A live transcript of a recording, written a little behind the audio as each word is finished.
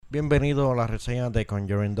Bienvenido a la reseña de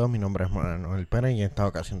Conjuring 2. Mi nombre es Manuel Pérez y en esta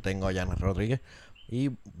ocasión tengo a Janet Rodríguez. Y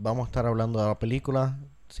vamos a estar hablando de la película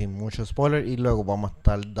sin mucho spoiler. Y luego vamos a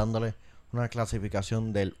estar dándole una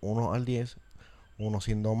clasificación del 1 al 10, uno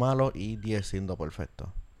siendo malo y 10 siendo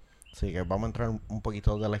perfecto. Así que vamos a entrar un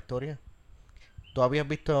poquito de la historia. ¿Tú habías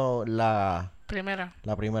visto Primera,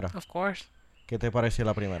 la primera? of course. ¿Qué te pareció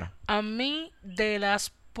la primera? A mí, de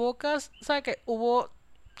las pocas, ¿sabes qué? Hubo,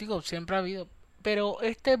 digo, siempre ha habido, pero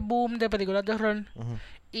este boom de películas de horror Ujú.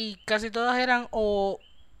 y casi todas eran o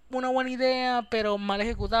una buena idea, pero mal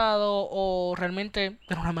ejecutado, o realmente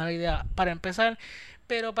era una mala idea para empezar.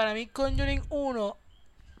 Pero para mí, Conjuring uno,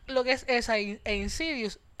 lo que es esa e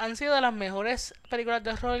Insidious, han sido de las mejores películas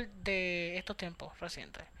de horror de estos tiempos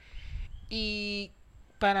recientes. Y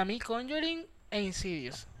para mí, Conjuring e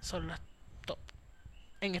Insidious son las top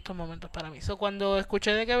en estos momentos para mí. So, cuando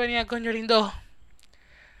escuché de que venía Conjuring 2,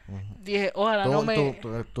 Ujú. dije, ojalá no Tú, tú, me...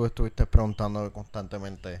 tú, tú estuviste preguntando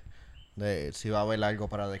constantemente de si va a haber algo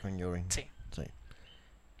para The Conjuring. Sí. Sí.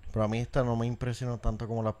 Pero a mí esta no me impresionó tanto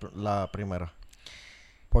como la primera.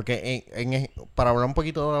 Porque para hablar un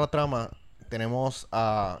poquito de la trama, tenemos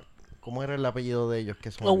a... ¿Cómo era el apellido de ellos? Que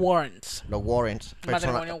Los son Warrens. los Warrens.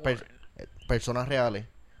 Matrimonio Warren. Personas reales.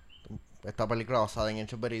 Esta película basada en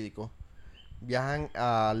hechos verídicos. Viajan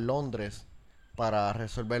a Londres para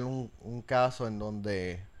resolver un caso en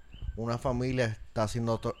donde una familia está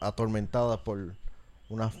siendo atormentada por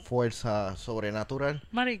una fuerza sobrenatural.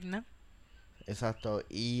 Marigna. Exacto.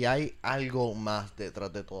 Y hay algo más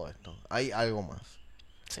detrás de todo esto. Hay algo más.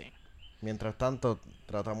 Sí. Mientras tanto,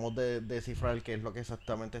 tratamos de descifrar qué es lo que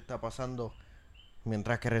exactamente está pasando.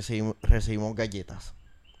 Mientras que recibimos galletas.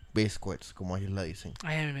 Biscuits, como ellos le dicen.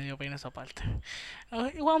 Ay, a mí me dio pena esa parte.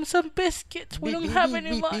 I want some biscuits. We don't have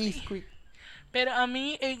any money. Biscuit. Pero a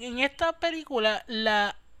mí, en esta película,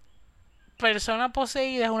 la persona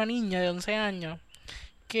poseída es una niña de 11 años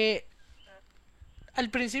que al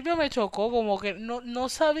principio me chocó, como que no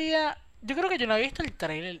sabía. Yo creo que yo no había visto el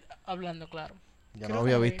trailer, hablando claro. Ya no Creo que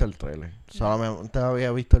había no había visto visto. el trailer. No. Solamente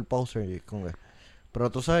había visto el poster.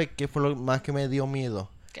 Pero tú sabes qué fue lo más que me dio miedo.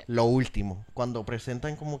 ¿Qué? Lo último. Cuando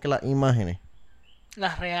presentan como que las imágenes.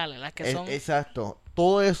 Las reales, las que son. Exacto.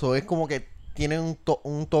 Todo eso es como que tiene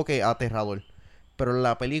un toque aterrador. Pero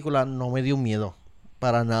la película no me dio miedo.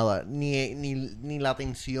 Para nada. Ni la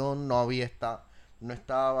tensión no había no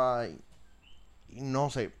estaba. Y no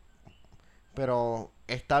sé. Pero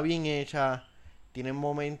está bien hecha. Tiene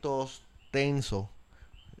momentos tensos.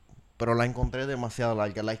 Pero la encontré demasiado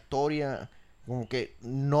larga. La historia como que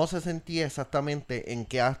no se sentía exactamente en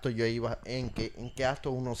qué acto yo iba, en qué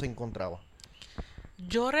acto uno se encontraba.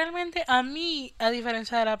 Yo realmente, a mí, a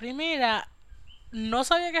diferencia de la primera, no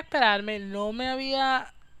sabía qué esperarme, no me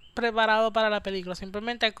había preparado para la película.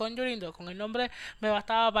 Simplemente Conjuring 2, con el nombre, me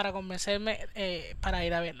bastaba para convencerme para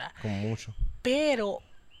ir a verla. Con mucho. Pero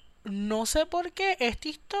no sé por qué esta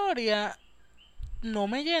historia no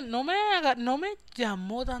me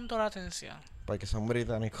llamó tanto la atención. Porque son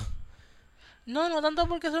británicos. No tanto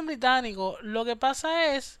porque son británicos. Lo que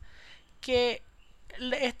pasa es que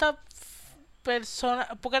esta persona,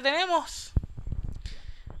 porque tenemos,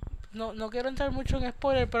 no quiero entrar mucho en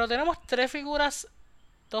spoiler, pero tenemos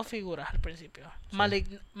dos figuras al principio, Sí.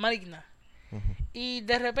 maligna. Ujú, Y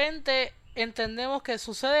de repente entendemos que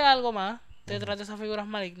sucede algo más ujú. detrás de esas figuras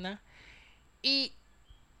malignas. Y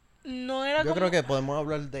no era Yo creo como que podemos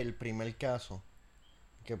hablar del primer caso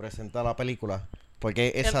que presenta la película. Porque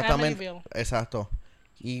el exactamente, Amityville. exacto.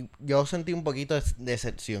 Y yo sentí un poquito de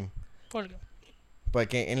decepción. Porque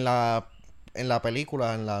Porque en la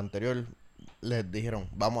película, en la anterior, les dijeron,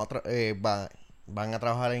 van a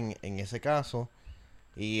trabajar en ese caso.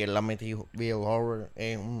 Y el Amityville Horror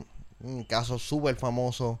es un caso súper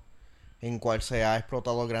famoso en cual se ha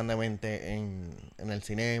explotado grandemente en el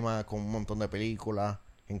cinema con un montón de películas,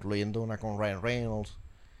 incluyendo una con Ryan Reynolds.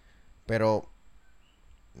 Pero,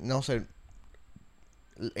 no sé,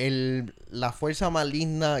 la fuerza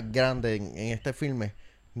maligna grande en este filme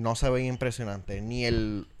no se ve impresionante. Ni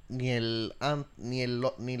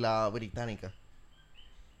la británica.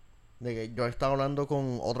 De que yo estaba hablando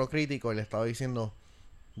con otro crítico y le estaba diciendo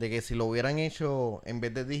de que si lo hubieran hecho en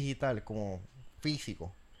vez de digital, como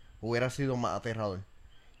físico, hubiera sido más aterrador.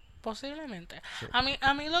 posiblemente. Sí.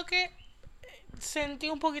 A mí lo que sentí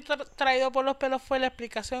un poquito traído por los pelos fue la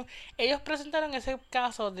explicación. Ellos presentaron ese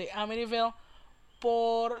caso de Amityville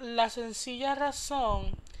por la sencilla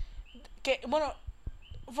razón que, bueno,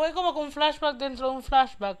 fue como que un flashback dentro de un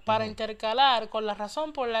flashback para Ujú. intercalar con la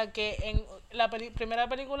razón por la que en la primera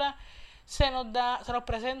película se nos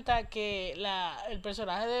presenta que el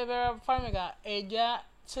personaje de Vera Farmiga, ella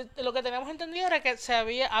lo que teníamos entendido era que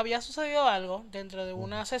había sucedido algo dentro de Ujú.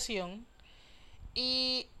 una sesión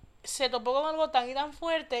y se topó con algo tan y tan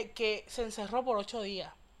fuerte que se encerró por 8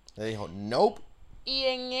 días. Le dijo, nope. Y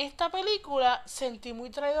en esta película sentí muy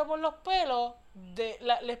traído por los pelos de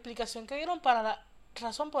la explicación que dieron para la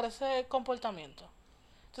razón por ese comportamiento.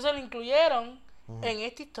 Entonces lo incluyeron Ujú. en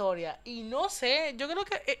esta historia. Y no sé, yo creo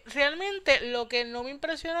que realmente lo que no me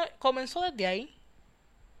impresionó comenzó desde ahí.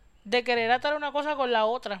 De querer atar una cosa con la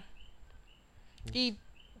otra. Y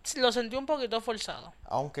lo sentí un poquito forzado.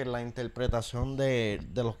 Aunque la interpretación de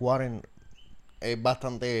los Warren es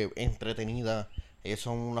bastante entretenida,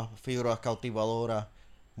 son unas figuras cautivadoras,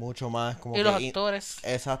 mucho más como Y los que, actores.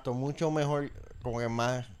 exacto, mucho mejor, como que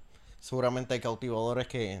más seguramente cautivadores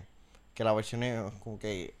que las versiones como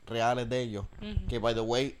que reales de ellos. Ujú, Que, by the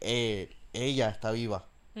way, ella está viva,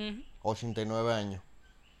 ujú. 89 años,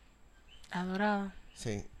 Adorada.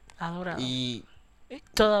 sí. Adorada. Y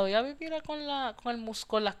Todavía viviera con el no el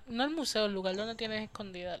museo, el lugar donde tienes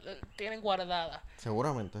escondida, tienen guardada.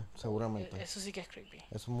 seguramente, seguramente, Eso sí que es creepy.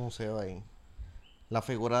 es un museo ahí. La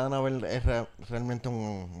figura de Annabelle es realmente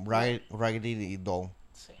un Raggedy Doll.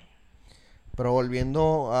 Sí. Pero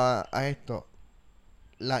volviendo a esto,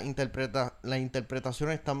 las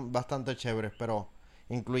interpretaciones están bastante chéveres, pero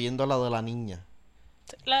incluyendo la de la niña.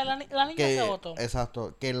 La niña se Que, votó.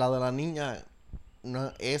 exacto, que la de la niña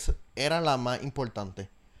era la más importante.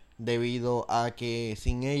 Debido a que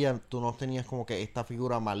sin ella tú no tenías como que esta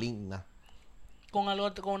figura maligna. Con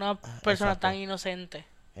una persona tan Exacto, inocente.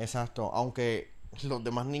 exacto. Aunque los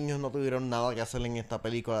demás niños no tuvieron nada que hacer en esta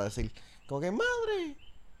película, decir, como que madre.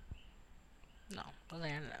 No, no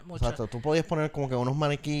tenían mucho. Exacto, tú podías poner como que unos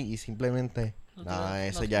maniquí y simplemente. No, Nada, no,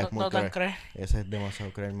 ese ya es muy no tan cruel. creer. Ese es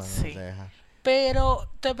demasiado cruel, mano. Sí. Deja. Pero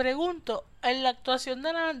te pregunto, en la actuación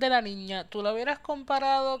de la niña, ¿tú la hubieras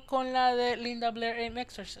comparado con la de Linda Blair en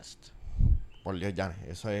Exorcist? Por Dios, ya,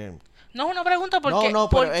 eso es. No es una pregunta No, porque, no,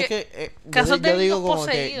 pero es porque que casos yo de niños digo como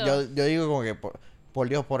que. poseídos. Yo digo como que por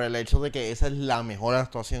Dios, por el hecho de que esa es la mejor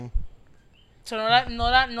actuación. O sea,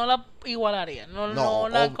 no la igualaría, No, no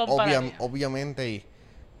la compararía. obviamente.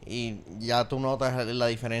 Y ya tú notas la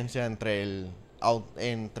diferencia entre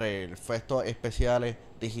entre efectos especiales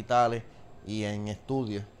digitales y en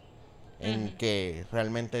estudio. En Ujú. que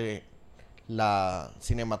realmente la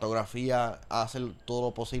cinematografía hace todo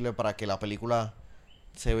lo posible para que la película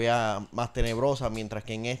se vea más tenebrosa, mientras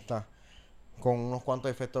que en esta, con unos cuantos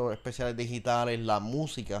efectos especiales digitales, la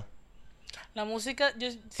música, La música, yo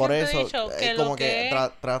por siempre he eso, dicho que lo como que que es...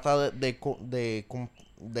 trata de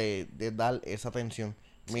dar esa atención,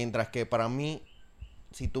 Sí. mientras que para mí,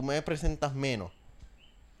 si tú me presentas menos,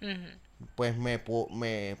 Ujú, pues me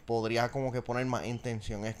podría como que poner más en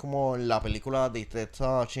tensión. Es como la película de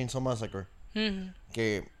Texas Chainsaw Massacre, ujú.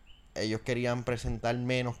 que ellos querían presentar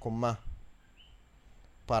menos con más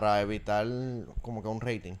para evitar como que un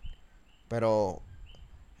rating. Pero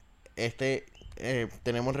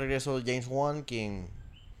tenemos el regreso de James Wan, quien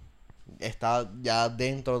está ya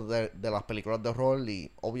dentro de las películas de horror y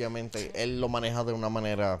Sí, obviamente él lo maneja de una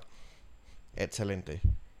manera excelente.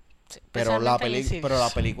 sí, Pero especialmente en pero la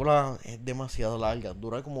Insidious. película es demasiado larga,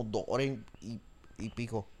 dura como 2 horas y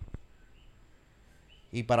pico.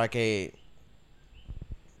 Y para que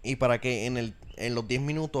en los 10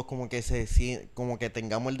 minutos como que como que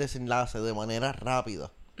tengamos el desenlace de manera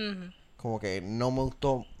rápida. Ujú. Como que no me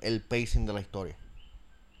gustó el pacing de la historia.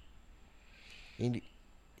 Y,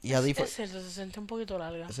 y a Es dif- cierto, se siente un poquito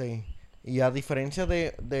larga. sí. Y a diferencia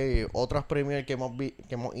de otras premiers que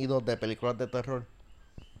hemos ido de películas de terror,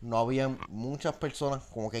 no había muchas personas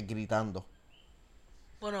como que gritando.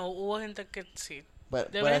 Bueno, hubo gente que sí, Pero, de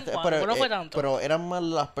pero, vez en este- cuando, pero, pero no fue tanto. pero eran más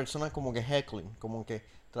las personas como que heckling, como que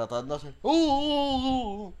tratando de hacer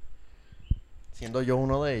siendo yo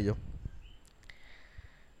uno de ellos.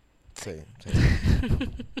 Sí, sí.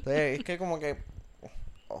 Sí, es que como que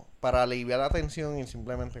para aliviar la tensión y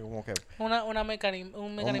simplemente como que Un un, mecanismo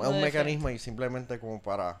un de mecanismo defensa. y simplemente como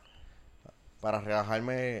para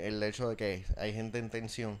relajarme el hecho de que hay gente en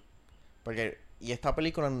tensión. Porque, y esta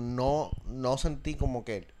película no sentí como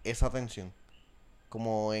que esa tensión,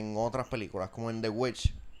 como en otras películas, como en The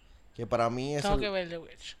Witch, que para mí Tengo que ver The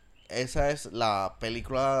Witch. esa es la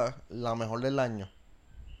película la mejor del año.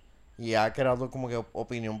 Y ha creado como que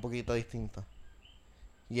opinión un poquito distinta.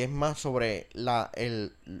 Y es más sobre la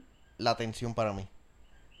tensión para mí.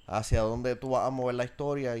 Hacia dónde tú vas a mover la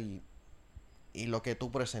historia y lo que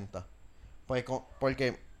tú presentas. Pues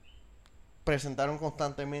porque presentaron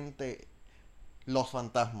constantemente los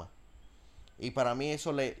fantasmas. Y para mí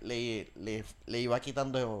eso le iba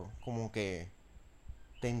quitando como que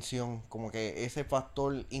tensión, como que ese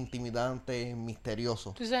factor intimidante,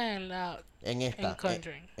 misterioso Tú dices en la... en En esta,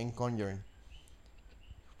 Conjuring. en Conjuring.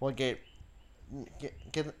 Porque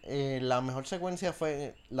la mejor secuencia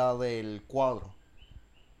fue la del cuadro.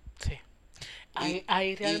 Sí. Y,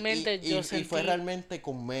 Ahí realmente yo y fue sentí... realmente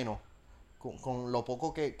con menos, con lo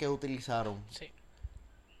poco que utilizaron. Sí.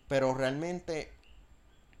 Pero realmente,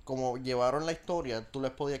 como llevaron la historia, tú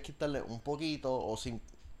les podías quitarle un poquito o sin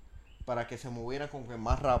para que se moviera como que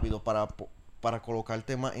más rápido para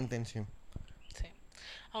colocarte más en tensión. Sí.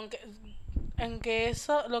 Aunque, aunque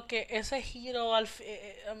eso, lo que ese giro a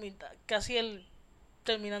mitad, casi el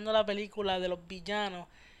terminando la película de los villanos,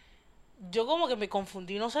 yo como que me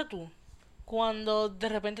confundí, no sé tú, cuando de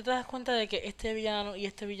repente te das cuenta de que este villano y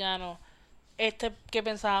este villano, este que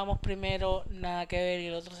pensábamos primero, nada que ver y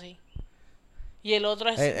el otro sí. Y el otro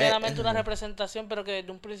es meramente una representación, pero que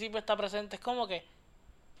desde un principio está presente. Es como que,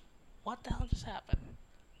 what the hell just happened?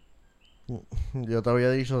 Yo te había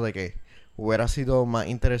dicho de que hubiera sido más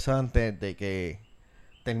interesante de que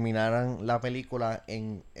terminaran la película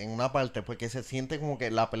en una parte, porque se siente como que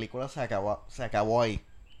la película se acabó ahí.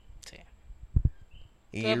 Sí.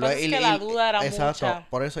 Lo Y, que pasa es que la duda era exacto, mucha.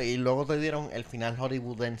 por eso, y luego te dieron el final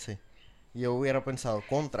hollywoodense. Y yo hubiera pensado,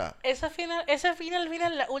 contra. Ese final,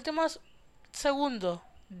 los últimos segundos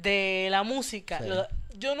de la música, Sí.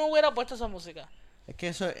 yo no hubiera puesto esa música. Es que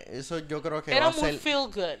eso yo creo que va Era a muy ser. feel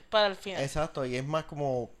good para el final. Exacto, y es más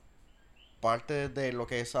como parte de lo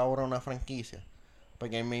que es ahora una franquicia.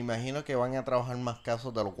 Porque me imagino que van a trabajar más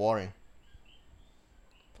casos de los Warren.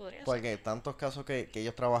 Podría ser. Porque tantos casos que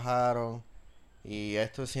ellos trabajaron. Y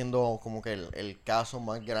esto siendo como que el caso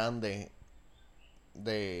más grande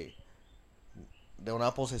de, de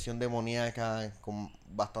una posesión demoníaca. Con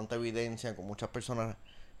bastante evidencia. Con muchas personas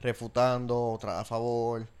refutando, otras a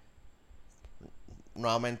favor.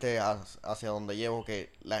 Nuevamente hacia donde llevo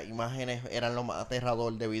que las imágenes eran lo más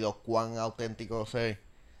aterrador debido a cuán auténticos se,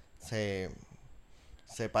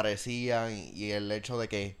 se parecían y el hecho de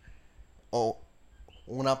que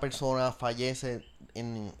una persona fallece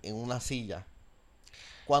en una silla.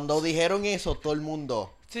 Cuando dijeron eso, todo el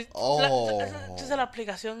mundo. Sí, Oh, esa es la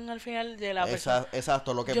explicación al final de la persona.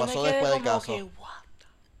 exacto, lo que Yo me pasó quedé después del como caso. que, what?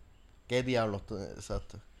 ¿Qué diablos?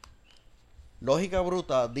 Exacto. Lógica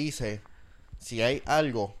bruta dice: si hay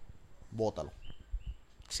algo, bótalo.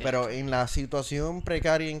 Cierto. Pero en la situación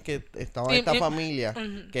precaria en que estaba esta familia,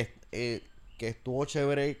 Ujú. que estuvo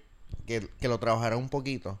chévere que lo trabajara un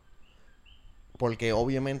poquito, porque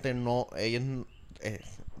obviamente no, ellos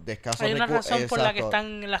de escasos Hay una razón por la que exacto,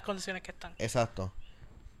 están en las condiciones que están. exacto.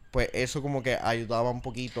 Pues eso como que ayudaba un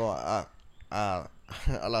poquito a, a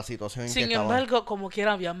la situación en que Sin estaban. embargo, como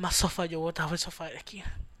quiera, había más sofá. Yo botaba el sofá de la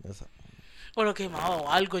esquina. Esa- O lo quemaba o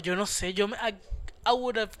algo, yo no sé. I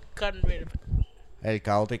would have gotten rid of it. El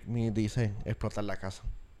Chaotic Me dice explotar la casa.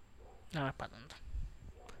 No es para tanto.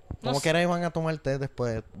 No Como sé. que era iban a tomar té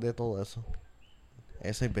después de todo eso.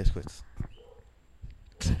 Ese y biscuits.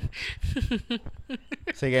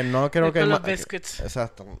 Así que no creo que Con los biscuits.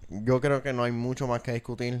 exacto. Yo creo que no hay mucho más que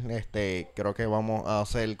discutir. Creo que vamos a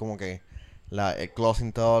hacer como que el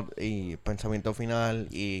closing thought y pensamiento final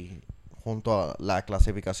y junto a la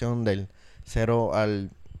clasificación del 0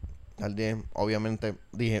 al 10. Obviamente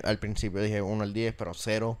dije al principio dije 1 al 10, pero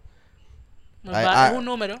 0 Es un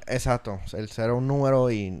número. exacto, el 0 es un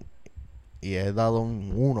número y he dado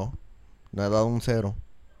un 1, no he dado un 0.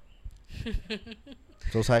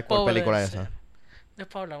 ¿Tú sabes cuál Pobre película es ser. esa?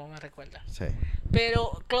 Después hablamos, me recuerda. Sí.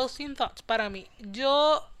 Pero Closing Thoughts, para mí,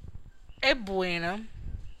 es buena.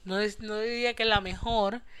 No diría que es la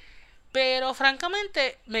mejor. Pero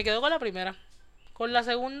francamente, me quedo con la primera. Con la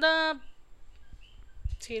segunda,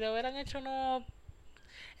 si lo hubieran hecho, no.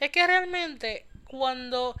 Es que realmente,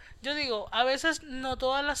 cuando yo digo, a veces no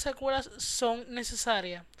todas las secuelas son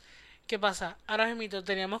necesarias. ¿Qué pasa? Ahora mismo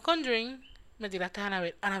teníamos Conjuring, me tiraste a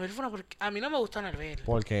Annabelle. Annabelle fue una porque a mí no me gusta Annabelle.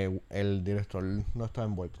 Porque el director no está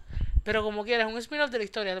envuelto. Pero como quieras, un spin-off de la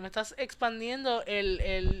historia, me estás expandiendo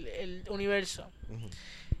el universo. Ujú.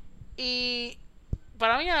 Y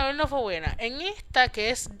para mí Annabelle no fue buena. En esta, que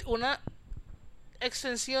es una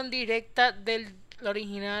extensión directa del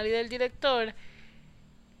original y del director,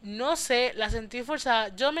 no sé, la sentí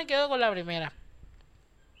forzada. Yo me quedo con la primera.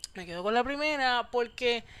 Me quedo con la primera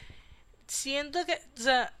porque siento que, o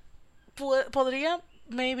sea, podría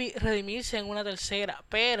maybe redimirse en una tercera,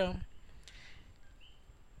 pero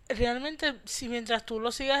realmente si mientras tú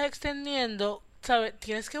lo sigas extendiendo, ¿sabes?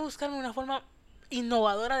 Tienes que buscarme una forma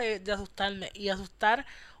innovadora de asustarme. Y asustar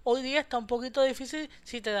hoy día está un poquito difícil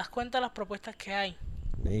si te das cuenta de las propuestas que hay.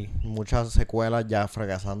 Y muchas secuelas ya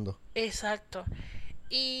fracasando. Exacto.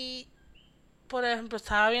 Y por ejemplo,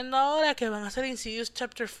 estaba viendo ahora que van a hacer Insidious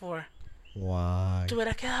Chapter 4. Guay.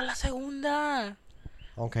 Tuvieras que dar la segunda.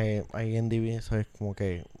 Aunque ahí en DB eso es como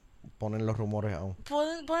que ponen los rumores aún.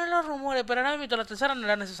 Ponen los rumores, pero ahora mismo la tercera no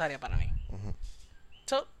era necesaria para mí. Ujú.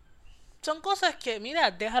 So, son cosas que,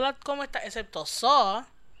 mira, déjala como está, excepto Saw.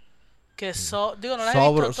 Que Saw, digo, no las he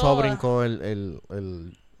visto So todas. brincó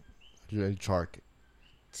el shark.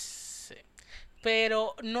 Sí.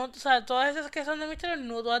 Pero no, o sea, todas esas que son de misterio,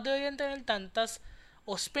 no todas deberían tener tantas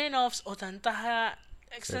o spin-offs o tantas Secuela.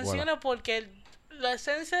 extensiones porque la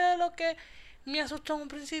esencia de lo que me asustó en un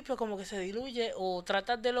principio como que se diluye o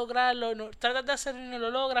tratas de lograrlo, no, tratas de hacerlo y no lo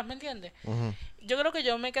logras, ¿me entiendes? Ujú. Yo creo que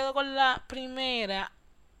yo me quedo con la primera,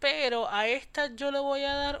 pero a esta yo le voy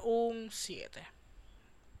a dar un 7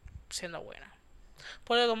 siendo buena.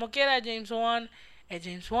 Porque como quiera, James Wan es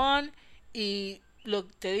James Wan. Y lo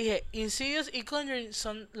que te dije, Insidious y Conjuring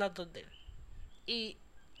son las dos de él. Y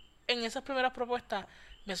en esas primeras propuestas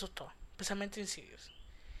me asustó, especialmente Insidious.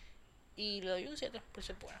 Y le doy un 7 por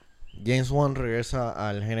ser buena. James Wan regresa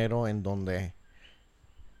al género en donde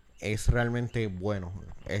es realmente bueno.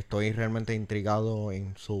 Estoy realmente intrigado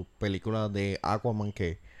en su película de Aquaman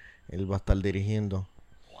que él va a estar dirigiendo.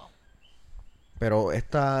 Wow. Pero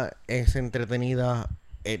esta es entretenida,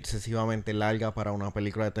 excesivamente larga para una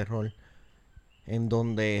película de terror, en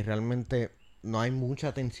donde realmente no hay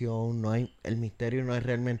mucha tensión, no hay, el misterio no es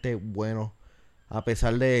realmente bueno, a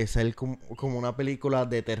pesar de ser como una película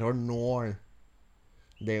de terror noir,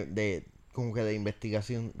 de como que de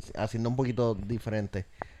investigación, haciendo un poquito diferente. Es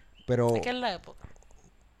Pero que en la época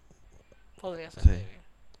podría ser sí, maybe.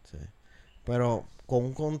 sí. Pero con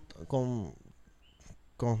un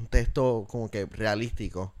contexto como que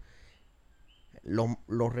realístico.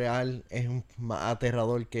 Lo real es más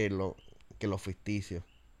aterrador que lo ficticio.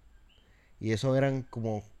 Y eso eran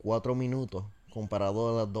como 4 minutos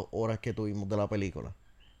comparado a las 2 horas que tuvimos de la película.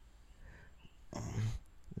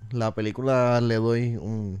 La película le doy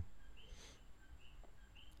un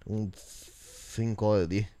 5 de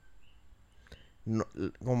 10. No,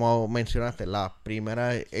 como mencionaste, la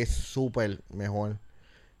primera es súper mejor.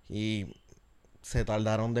 Y se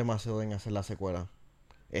tardaron demasiado en hacer la secuela.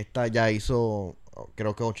 Esta ya hizo,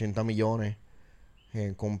 creo que 80 millones.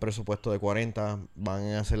 Con un presupuesto de 40.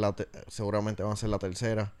 Van a hacer seguramente van a hacer la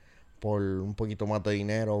tercera. Por un poquito más de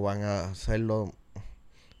dinero van a hacerlo.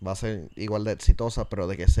 Va a ser igual de exitosa, pero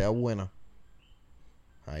de que sea buena,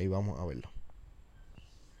 ahí vamos a verlo.